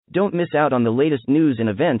Don't miss out on the latest news and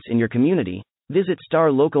events in your community. Visit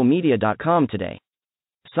starlocalmedia.com today.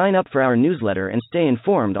 Sign up for our newsletter and stay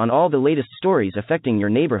informed on all the latest stories affecting your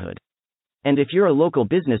neighborhood. And if you're a local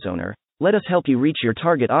business owner, let us help you reach your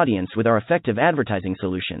target audience with our effective advertising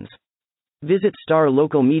solutions. Visit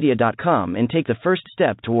starlocalmedia.com and take the first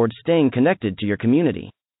step towards staying connected to your community.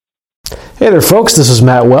 Hey there, folks. This is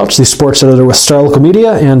Matt Welch, the sports editor with Star Local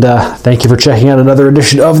Media, and thank you for checking out another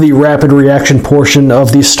edition of the Rapid Reaction portion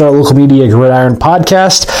of the Star Local Media Gridiron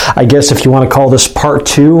podcast. I guess if you want to call this part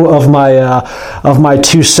two of my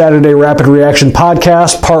two Saturday Rapid Reaction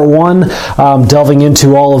podcast. Part one, delving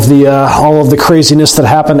into all of the craziness that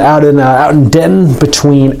happened out in Denton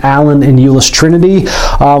between Allen and Euless Trinity.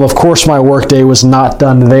 Of course, my workday was not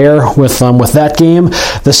done there with that game.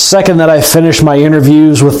 The second that I finished my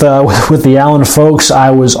interviews with the Allen folks,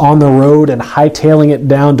 I was on the road and hightailing it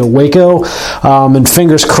down to Waco, and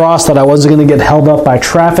fingers crossed that I wasn't going to get held up by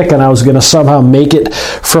traffic and I was going to somehow make it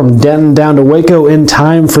from Denton down to Waco in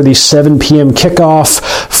time for the 7 p.m. kickoff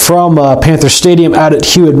from Panther Stadium out at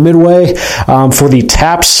Hewitt Midway for the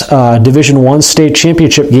TAPS Division I State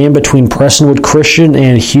Championship game between Prestonwood Christian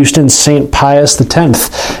and Houston St. Pius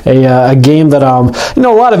X. A game that a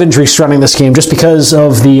lot of intrigue surrounding this game just because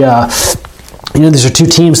of the these are two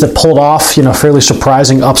teams that pulled off, fairly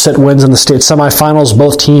surprising upset wins in the state semifinals.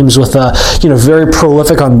 Both teams with, very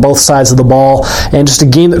prolific on both sides of the ball, and just a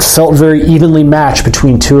game that felt very evenly matched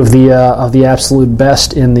between two of the absolute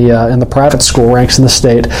best in the private school ranks in the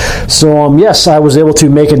state. So, yes, I was able to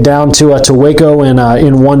make it down to Waco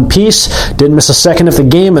in one piece. Didn't miss a second of the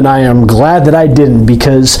game, and I am glad that I didn't,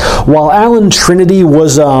 because while Allen Trinity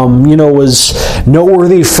was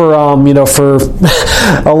noteworthy for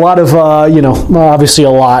a lot of obviously a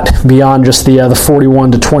lot beyond just the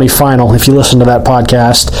 41-20 final, if you listen to that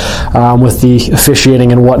podcast with the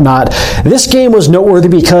officiating and whatnot. This game was noteworthy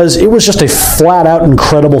because it was just a flat-out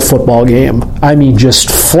incredible football game. I mean,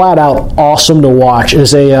 just flat-out awesome to watch.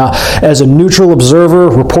 As a neutral observer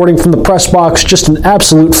reporting from the press box, just an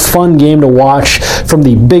absolute fun game to watch, from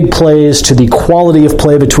the big plays to the quality of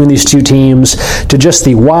play between these two teams to just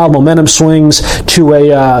the wild momentum swings to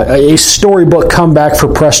a storybook comeback for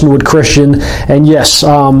Prestonwood Christian. And yes,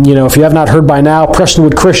 if you have not heard by now,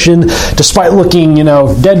 Prestonwood Christian, despite looking,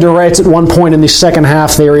 dead to rights at one point in the second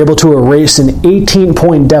half, they are able to erase an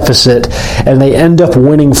 18-point deficit, and they end up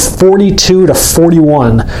winning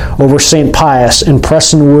 42-41 over St. Pius, and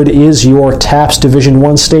Prestonwood is your TAPS Division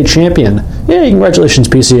I state champion. Yay, congratulations,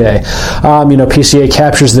 PCA. PCA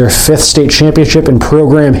captures their 5th state championship in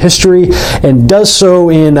program history, and does so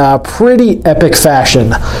in pretty epic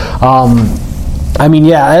fashion.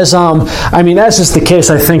 As is the case,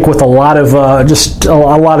 I think, with a lot of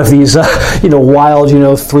these, wild,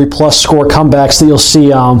 3+ score comebacks that you'll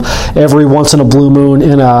see every once in a blue moon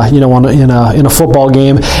in a football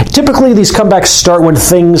game. Typically, these comebacks start when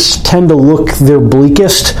things tend to look their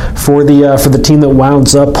bleakest for the team that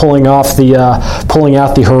wounds up pulling out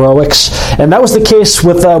the heroics, and that was the case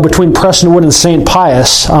with between Prestonwood and St.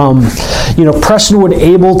 Pius. Prestonwood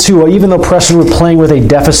able to, even though Prestonwood playing with a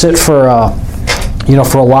deficit for a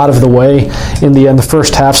lot of the way in the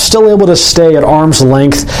first half, still able to stay at arm's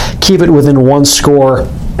length, keep it within one score,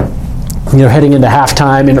 heading into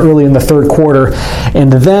halftime and early in the third quarter.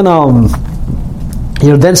 And then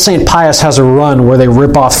then St. Pius has a run where they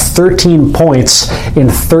rip off 13 points in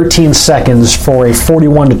 13 seconds for a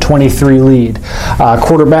 41-23 lead.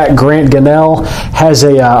 Quarterback Grant Gunnell has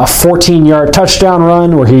a 14-yard touchdown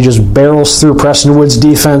run where he just barrels through Prestonwood's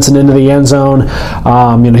defense and into the end zone.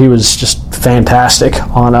 He was just fantastic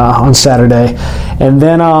on Saturday. And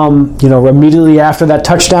then, immediately after that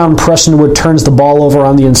touchdown, Prestonwood turns the ball over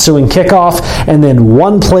on the ensuing kickoff, and then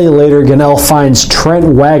one play later, Gunnell finds Trent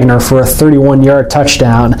Wagner for a 31-yard touchdown.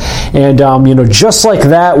 And, just like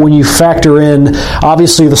that, when you factor in,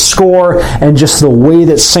 obviously, the score and just the way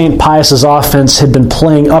that St. Pius's offense had been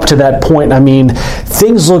playing up to that point,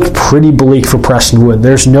 things looked pretty bleak for Prestonwood.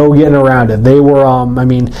 There's no getting around it. They were,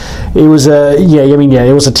 it was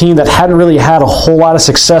a team that hadn't really had a whole lot of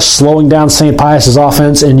success slowing down St. Pius's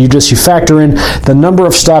offense, and you factor in the number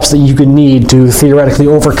of stops that you could need to theoretically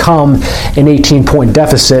overcome an 18-point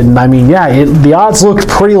deficit. And the odds looked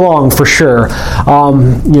pretty long for sure.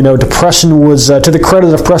 To the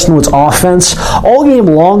credit of Prestonwood's offense, all game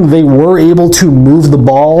long they were able to move the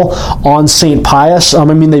ball on St. Pius.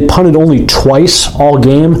 They punted only twice all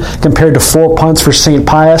game compared to 4 punts for St.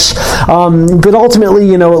 Pius. But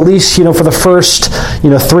ultimately, at least, for the first,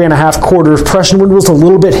 3.5 quarters, Prestonwood was a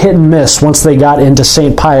little bit hit and miss once they got into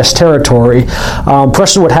St. Pius territory.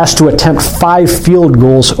 Prestonwood has to attempt 5 field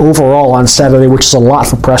goals overall on Saturday, which is a lot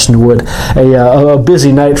for Prestonwood. A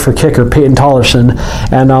busy night for kicker Peyton Tollerson,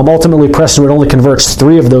 and ultimately Prestonwood only converts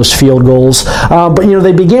 3 of those field goals. But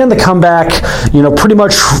they began the comeback, pretty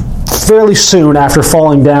much fairly soon after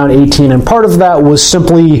falling down 18, and part of that was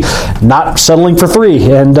simply not settling for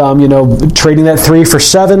 3 and trading that 3 for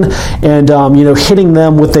 7 and hitting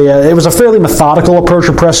them with it was a fairly methodical approach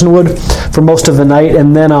for Prestonwood for most of the night,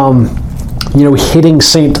 and then hitting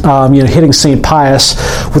St. Pius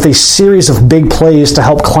with a series of big plays to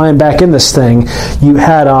help climb back in this thing. You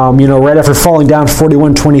had right after falling down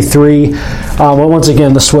 41-23. Once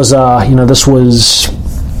again, this was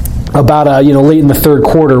about late in the third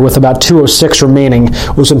quarter with about 2:06 remaining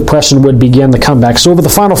was when Prestonwood began the comeback. So over the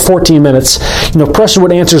final 14 minutes,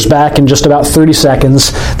 Prestonwood answers back in just about 30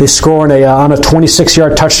 seconds. They score on a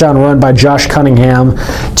 26-yard touchdown run by Josh Cunningham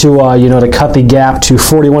to cut the gap to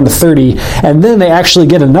 41-30, and then they actually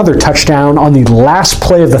get another touchdown on the last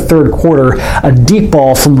play of the third quarter, a deep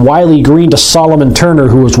ball from Wiley Green to Solomon Turner,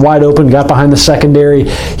 who was wide open, got behind the secondary.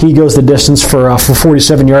 He goes the distance for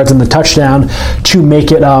 47 yards in the touchdown to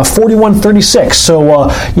make it 41-36. So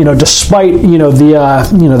despite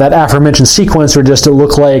that aforementioned sequence where just it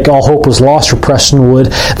looked like all hope was lost for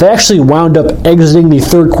Prestonwood, they actually wound up exiting the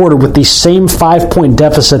third quarter with the same 5-point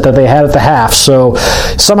deficit that they had at the half. So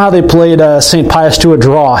somehow they played St. Pius to a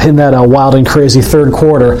draw in that wild and crazy third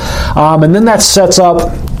quarter, and then that sets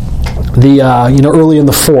up the early in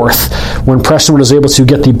the fourth when Prestonwood was able to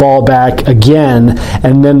get the ball back again,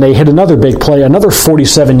 and then they hit another big play, another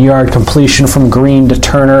 47-yard completion from Green to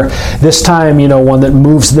Turner, this time one that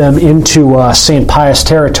moves them into St. Pius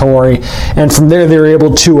territory, and from there they're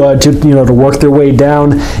able to work their way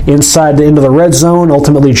down into the red zone.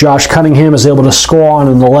 Ultimately Josh Cunningham is able to score on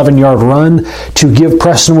an 11-yard run to give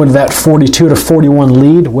Prestonwood that 42-41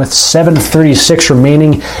 lead with 7:36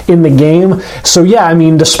 remaining in the game. So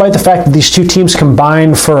despite the fact that these two teams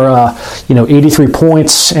combined for 83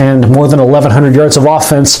 points and more than 1,100 yards of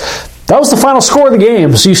offense, that was the final score of the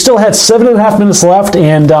game. So you still had 7.5 minutes left,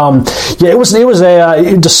 and it was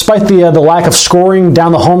despite the lack of scoring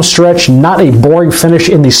down the home stretch, not a boring finish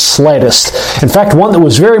in the slightest. In fact, one that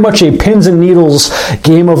was very much a pins and needles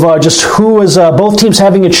game of just who was both teams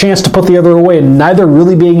having a chance to put the other away, and neither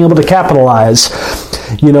really being able to capitalize.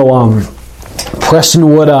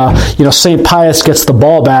 Prestonwood, St. Pius gets the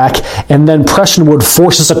ball back, and then Prestonwood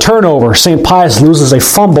forces a turnover. St. Pius loses a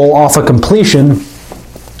fumble off a completion,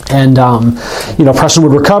 and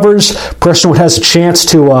Prestonwood recovers. Prestonwood has a chance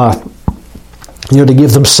to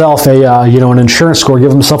give themselves an insurance score,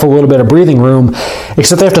 give themselves a little bit of breathing room,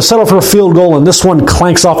 except they have to settle for a field goal, and this one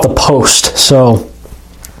clanks off the post. So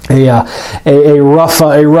a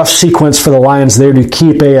rough sequence for the Lions there to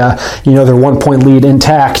keep their 1-point lead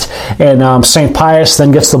intact, and St. Pius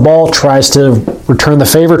then gets the ball, tries to return the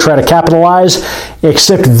favor, try to capitalize,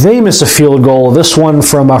 except they miss a field goal. This one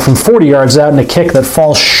from 40 yards out, and a kick that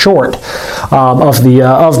falls short of the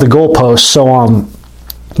goalpost. So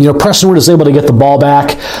Prestonwood is able to get the ball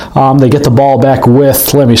back. They get the ball back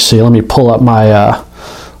with, let me pull up my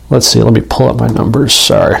numbers.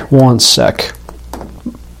 Sorry, one sec.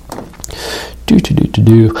 They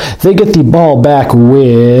get the ball back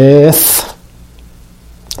with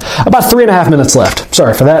about 3.5 minutes left.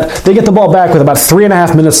 Sorry for that. They get the ball back with about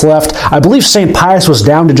 3.5 minutes left. I believe St. Pius was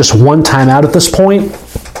down to just one timeout at this point.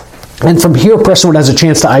 And from here, Prestonwood has a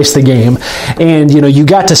chance to ice the game. And, you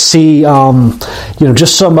got to see,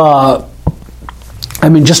 just some...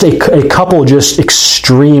 just a couple just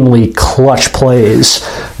extremely clutch plays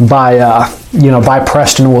by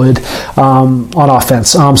Prestonwood on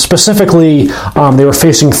offense. Specifically, they were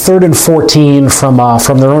facing 3rd and 14 from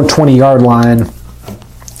their own 20-yard line,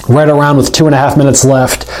 right around with 2.5 minutes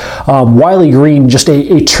left. Wiley Green, just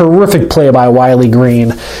a terrific play by Wiley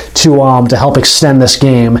Green to help extend this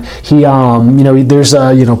game. He, there's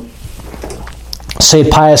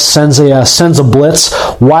St. Pius sends a blitz.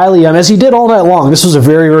 Wiley, as he did all night long, this was a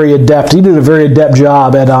very, very adept. He did a very adept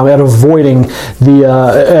job at avoiding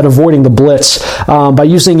the blitz by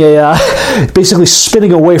using basically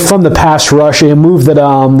spinning away from the pass rush, a move that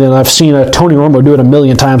I've seen Tony Romo do it a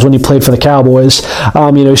million times when he played for the Cowboys.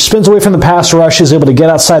 He spins away from the pass rush, is able to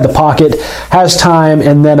get outside the pocket, has time,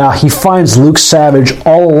 and then he finds Luke Savage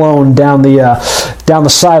all alone down the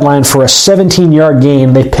sideline for a 17-yard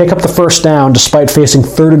gain. They pick up the first down despite facing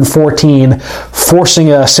 3rd and 14,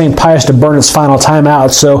 forcing St. Pius to burn its final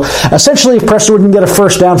timeout. So essentially, if Prestonwood can get a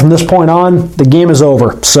first down from this point on, the game is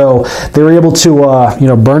over. So they were able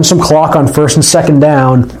to burn some clock on 1st and 2nd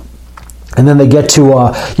down, And then they get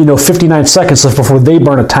to 59 seconds left before they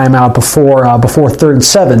burn a timeout before 3rd and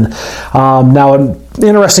 7. Now, an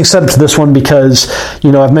interesting setup to this one because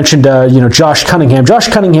I've mentioned Josh Cunningham. Josh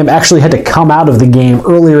Cunningham actually had to come out of the game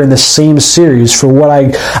earlier in the same series for what I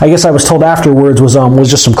guess I was told afterwards was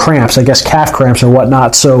just some cramps, I guess calf cramps or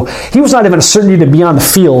whatnot. So he was not even a certainty to be on the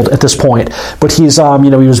field at this point. But he's he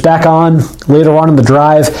was back on later on in the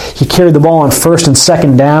drive. He carried the ball on 1st and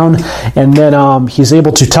 2nd down, and then he's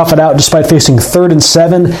able to tough it out despite facing 3rd and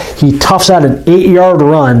 7. He toughs out an 8-yard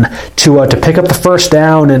run to pick up the 1st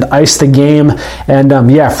down and ice the game. And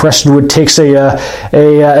Prestonwood takes a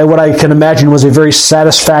what I can imagine was a very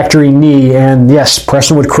satisfactory knee, and yes,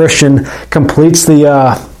 Prestonwood Christian completes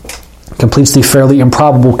the fairly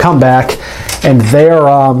improbable comeback, and they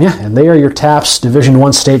are your TAPS Division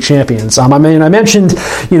I state champions. I mentioned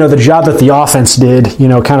the job that the offense did,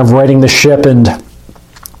 kind of righting the ship and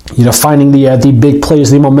finding the big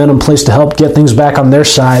plays, the momentum plays to help get things back on their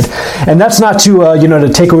side. And that's not to to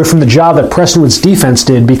take away from the job that Prestonwood's defense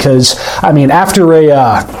did, because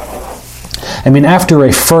after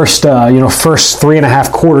a first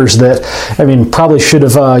 3.5 quarters that probably should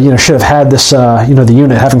have had this the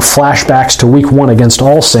unit having flashbacks to week 1 against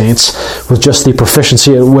All Saints with just the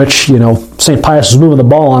proficiency at which St. Pius was moving the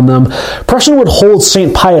ball on them. Prestonwood holds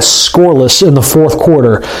St. Pius scoreless in the 4th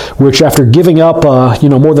quarter, which after giving up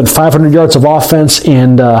more than 500 yards of offense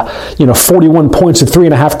and 41 points in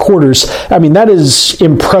 3.5 quarters, that is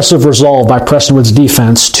impressive resolve by Prestonwood's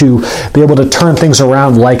defense to be able to turn things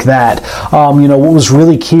around like that. What was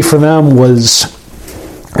really key for them was,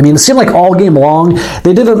 it seemed like all game long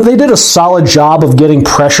they did a solid job of getting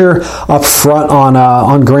pressure up front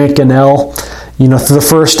on Grant Gunnell. Through the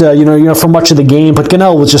first, for much of the game, but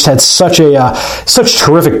Gunnell had such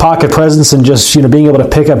terrific pocket presence and just, being able to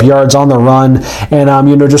pick up yards on the run,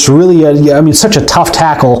 and just really, such a tough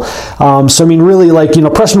tackle.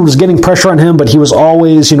 Preston was getting pressure on him, but he was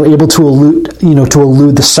always, able to elude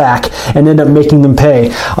the sack and end up making them pay.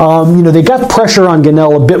 They got pressure on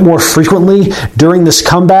Gunnell a bit more frequently during this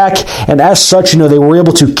comeback, and as such, they were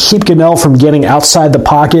able to keep Gunnell from getting outside the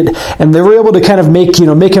pocket, and they were able to kind of make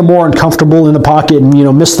him more uncomfortable in the pocket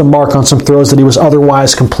and miss the mark on some throws that he was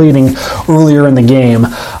otherwise completing earlier in the game.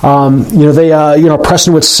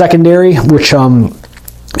 Prestonwood's secondary, which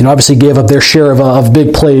obviously gave up their share of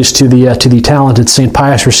big plays to the talented St.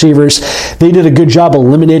 Pius receivers. They did a good job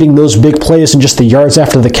eliminating those big plays and just the yards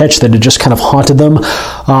after the catch that had just kind of haunted them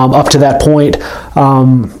up to that point.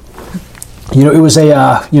 It was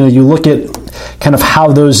you look at kind of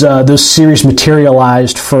how those series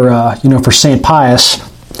materialized for St. Pius.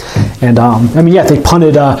 And they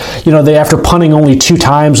punted. After punting only 2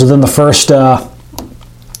 times within the first,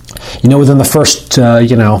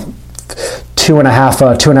 two and a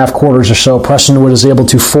half quarters or so, Prestonwood is able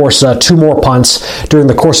to force 2 more punts during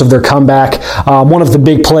the course of their comeback. One of the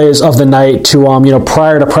big plays of the night to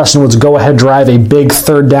prior to Prestonwood's go-ahead drive, a big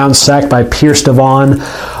 3rd down sack by Pierce Devon.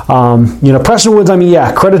 Prestonwood's,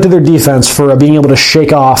 credit to their defense for being able to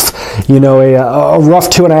shake off, a rough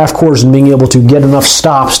 2.5 quarters and being able to get enough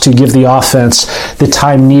stops to give the offense the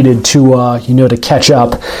time needed to catch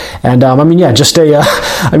up. And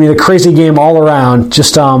a crazy game all around.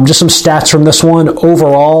 Just some stats from this one.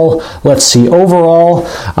 Overall, let's see. You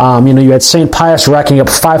had St. Pius racking up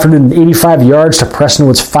 585 yards to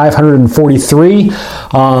Prestonwood's 543.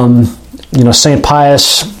 St.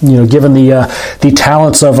 Pius, given the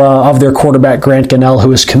talents of their quarterback Grant Gunnell,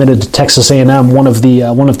 who is committed to Texas A&M, one of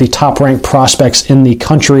the top ranked prospects in the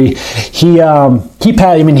country, he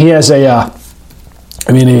has a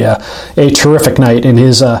terrific night in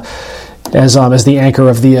his as the anchor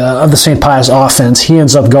of the St. Pius offense. He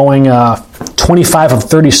ends up going 25 of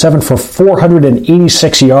 37 for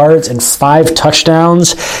 486 yards and 5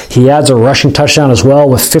 touchdowns. He adds a rushing touchdown as well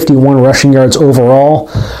with 51 rushing yards overall.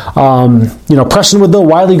 Prestonwood, though,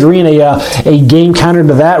 Wiley Green, a game counter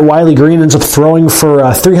to that. Wiley Green ends up throwing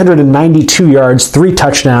for 392 yards, 3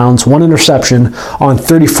 touchdowns, 1 interception on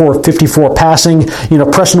 34-54 passing.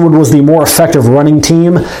 Prestonwood was the more effective running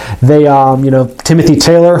team. They, Timothy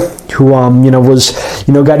Taylor, who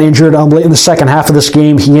got injured late in the second half of this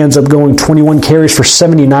game, he ends up going 21 carries for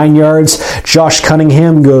 79 yards. Josh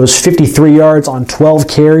Cunningham goes 53 yards on 12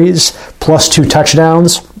 carries, plus 2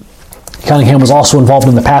 touchdowns. Cunningham was also involved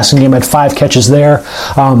in the passing game, had 5 catches there.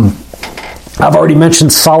 I've already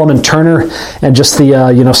mentioned Solomon Turner and just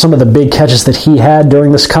the some of the big catches that he had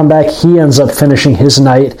during this comeback. He ends up finishing his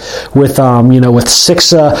night with with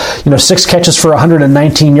six catches for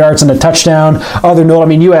 119 yards and a touchdown. Other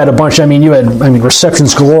note, you had a bunch. You had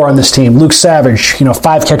receptions galore on this team. Luke Savage,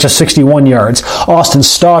 5 catches, 61 yards. Austin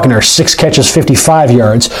Stogner, 6 catches, 55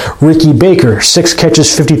 yards. Ricky Baker, 6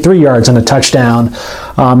 catches, 53 yards and a touchdown.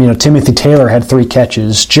 Timothy Taylor had 3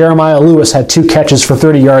 catches. Jeremiah Lewis had 2 catches for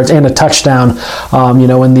 30 yards and a touchdown.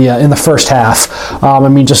 In the first half.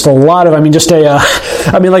 Just a lot of.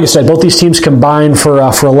 Like I said, both these teams combined for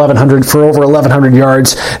over 1,100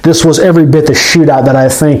 yards. This was every bit the shootout that I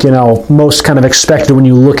think most kind of expected when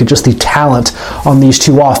you look at just the talent on these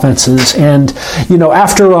two offenses. And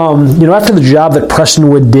after the job that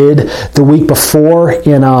Prestonwood did the week before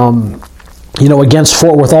in against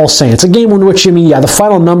Fort Worth All Saints, a game in which, the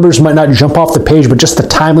final numbers might not jump off the page, but just the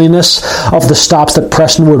timeliness of the stops that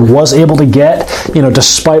Prestonwood was able to get,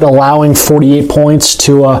 despite allowing 48 points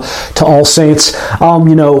to All Saints.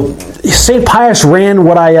 St. Pius ran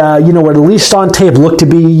what at least on tape looked to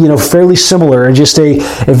be, fairly similar, and just a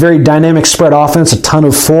very dynamic spread offense, a ton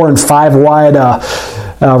of 4 and 5 wide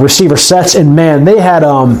receiver sets, and man, they had,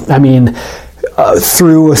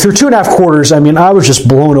 through 2.5 quarters, I was just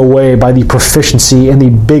blown away by the proficiency and the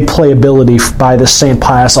big playability by the St.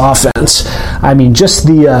 Pius offense. Just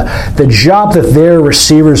the job that their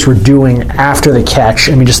receivers were doing after the catch.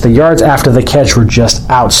 Just the yards after the catch were just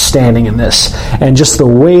outstanding in this. And just the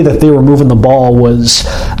way that they were moving the ball was,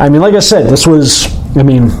 like I said, this was,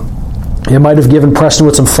 it might have given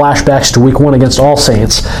Prestonwood some flashbacks to Week 1 against All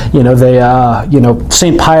Saints.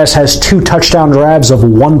 St. Pius has 2 touchdown drives of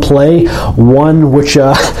 1 play, one which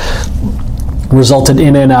resulted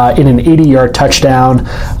in an 80-yard touchdown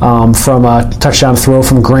from a touchdown throw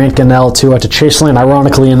from Grant Gunnell to Chase Lane,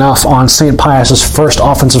 ironically enough, on St. Pius's first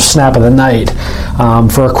offensive snap of the night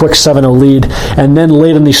for a quick 7-0 lead. And then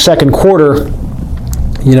late in the second quarter,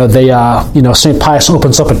 St. Pius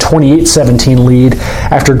opens up a 28-17 lead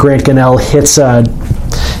after Grant Gunnell hits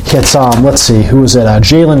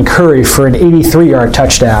Jalen Curry for an 83-yard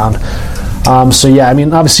touchdown.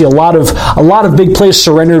 Obviously a lot of big plays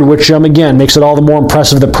surrendered, which again makes it all the more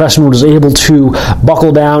impressive that Prestonwood was able to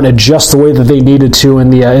buckle down, adjust the way that they needed to in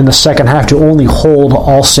the second half to only hold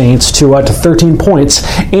All Saints to 13 points,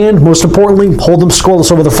 and most importantly, hold them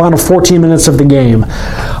scoreless over the final 14 minutes of the game.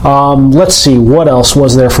 Let's see, what else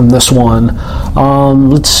was there from this one?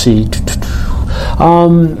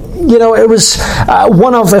 It was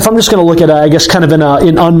one of, if I'm just going to look at, I guess, kind of an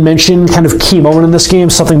unmentioned kind of key moment in this game,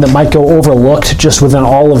 something that might go overlooked just within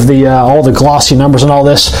all the glossy numbers and all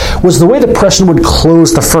this, was the way that Prestonwood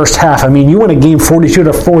closed the first half. You win a game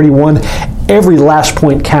 42-41, every last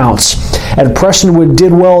point counts. And Prestonwood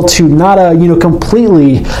did well to not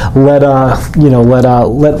completely let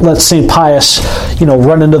St. Pius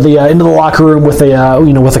run into the locker room with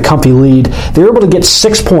a comfy lead. They were able to get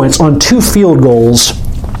 6 points on 2 field goals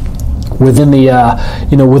within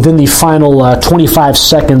the final 25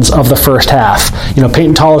 seconds of the first half.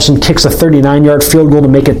 Peyton Tollerson kicks a 39-yard field goal to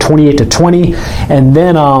make it 28-20, and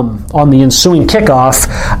then on the ensuing kickoff,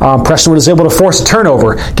 Prestonwood is able to force a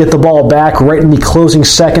turnover, get the ball back right in the closing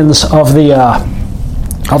seconds of the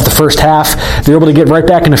first half. They're able to get right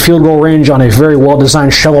back into field goal range on a very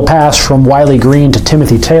well-designed shovel pass from Wiley Green to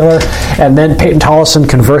Timothy Taylor, and then Peyton Tollerson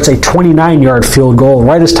converts a 29-yard field goal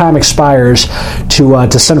right as time expires to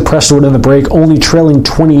send Prestonwood in the break, only trailing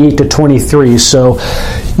 28-23. So,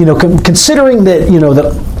 considering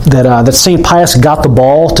that St. Pius got the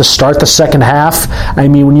ball to start the second half,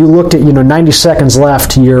 when you looked at 90 seconds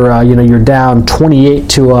left, you're down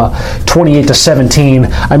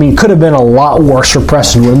 28-17. Could have been a lot worse for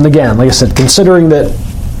Prestonwood. And again, like I said, considering that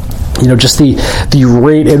just the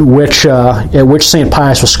rate at which St.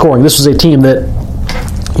 Pius was scoring, this was a team that,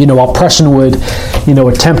 while Prestonwood,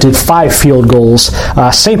 attempted 5 field goals,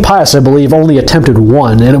 St. Pius, I believe, only attempted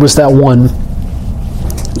 1, and it was that one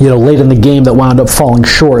late in the game that wound up falling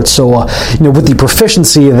short. So, with the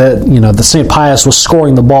proficiency that, the St. Pius was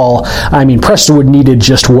scoring the ball, Prestonwood needed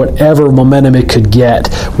just whatever momentum it could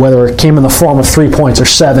get, whether it came in the form of 3 points or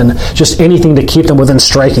 7, just anything to keep them within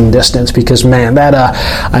striking distance, because, man, that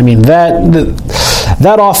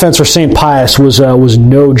offense for St. Pius was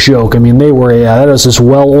no joke. They were that was as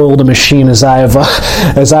well-oiled a machine as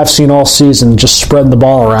I've seen all season, just spreading the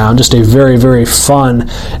ball around. Just a very, very fun,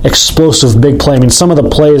 explosive big play. Some of the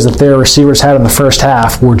plays that their receivers had in the first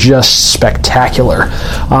half were just spectacular.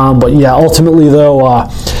 But yeah, ultimately though,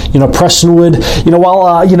 Prestonwood,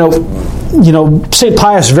 while St.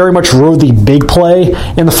 Pius very much rode the big play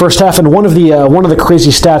in the first half, and one of the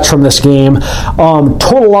crazy stats from this game,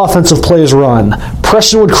 total offensive plays run.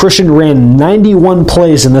 Prestonwood Christian ran 91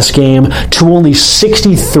 plays in this game to only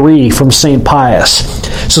 63 from St. Pius.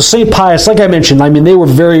 So St. Pius, like I mentioned, they were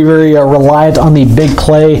very, very reliant on the big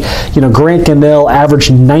play. Grant Gunnell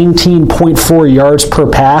averaged 19.4 yards per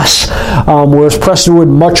pass, whereas Prestonwood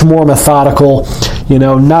much more methodical.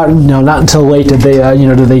 Not until late did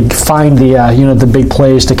they find the big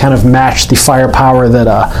plays to kind of match the firepower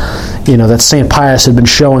that St. Pius had been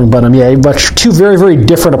showing. But two very, very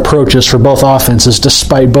different approaches for both offenses,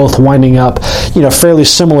 despite both winding up fairly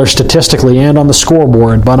similar statistically and on the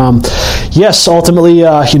scoreboard. But yes, ultimately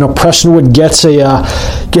Prestonwood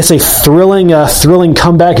gets a thrilling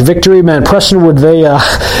comeback victory. Man, Prestonwood,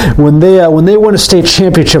 when they win a state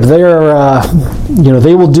championship, they are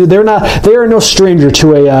they are no stranger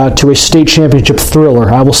to a state championship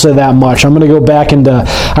thriller. I will say that much. I'm going to go back and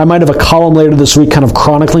I might have a column later this week kind of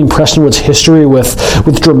chronicling Prestonwood's history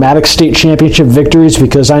with dramatic state championship victories,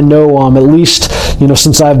 because I know at least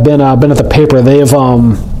since I've been at the paper, they have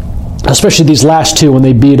especially these last two when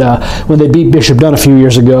they beat Bishop Dunn a few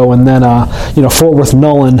years ago, and then Fort Worth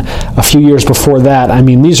Nolan a few years before that.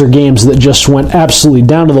 These are games that just went absolutely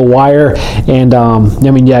down to the wire, and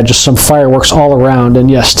just some fireworks all around. And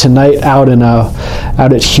yes, tonight out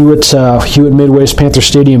at Hewitt Midway's Panther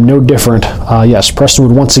Stadium, no different. Yes,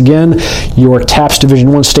 Prestonwood once again, your TAPS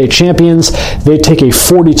Division I state champions. They take a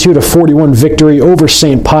 42-41 victory over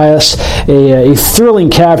St. Pius, a thrilling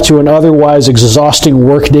cap to an otherwise exhausting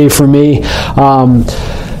workday for me.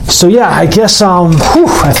 So yeah, I guess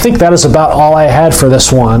I think that is about all I had for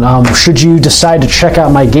this one. Should you decide to check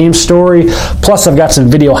out my game story, plus I've got some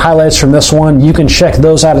video highlights from this one, you can check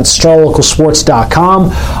those out at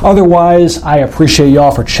starlocalsports.com. Otherwise, I appreciate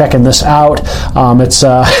y'all for checking this out. It's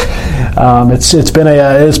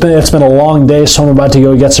been a long day, so I'm about to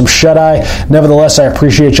go get some shut-eye. Nevertheless, I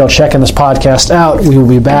appreciate y'all checking this podcast out. We will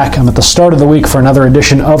be back at the start of the week for another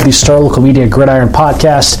edition of the Star Local Media Gridiron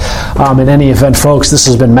Podcast. In any event, folks, this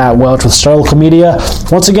has been Matt Welch with Star Local Media.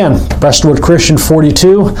 Once again, Prestonwood Christian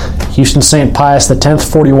 42, Houston St. Pius X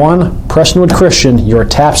 41. Prestonwood Christian, your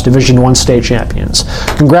TAPS Division I state champions.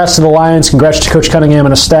 Congrats to the Lions. Congrats to Coach Cunningham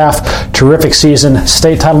and his staff. Terrific season.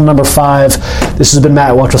 State title number 5. This has been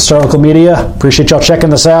Matt Welch with Star Local Media. Appreciate y'all checking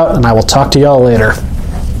this out, and I will talk to y'all later.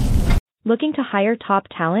 Looking to hire top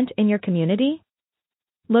talent in your community?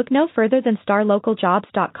 Look no further than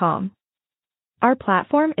starlocaljobs.com. Our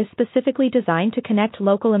platform is specifically designed to connect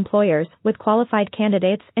local employers with qualified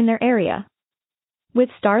candidates in their area. With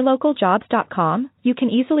starlocaljobs.com, you can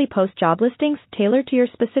easily post job listings tailored to your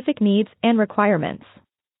specific needs and requirements.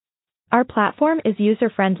 Our platform is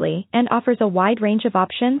user-friendly and offers a wide range of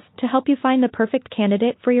options to help you find the perfect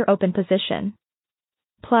candidate for your open position.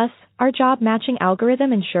 Plus, our job matching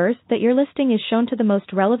algorithm ensures that your listing is shown to the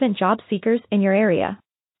most relevant job seekers in your area.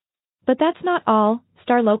 But that's not all.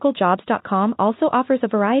 StarLocalJobs.com also offers a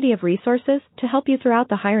variety of resources to help you throughout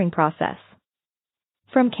the hiring process.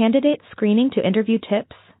 From candidate screening to interview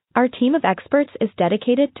tips, our team of experts is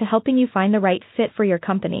dedicated to helping you find the right fit for your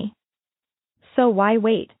company. So why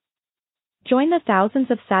wait? Join the thousands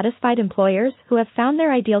of satisfied employers who have found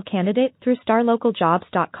their ideal candidate through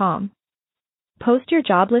StarLocalJobs.com. Post your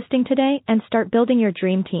job listing today and start building your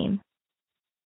dream team.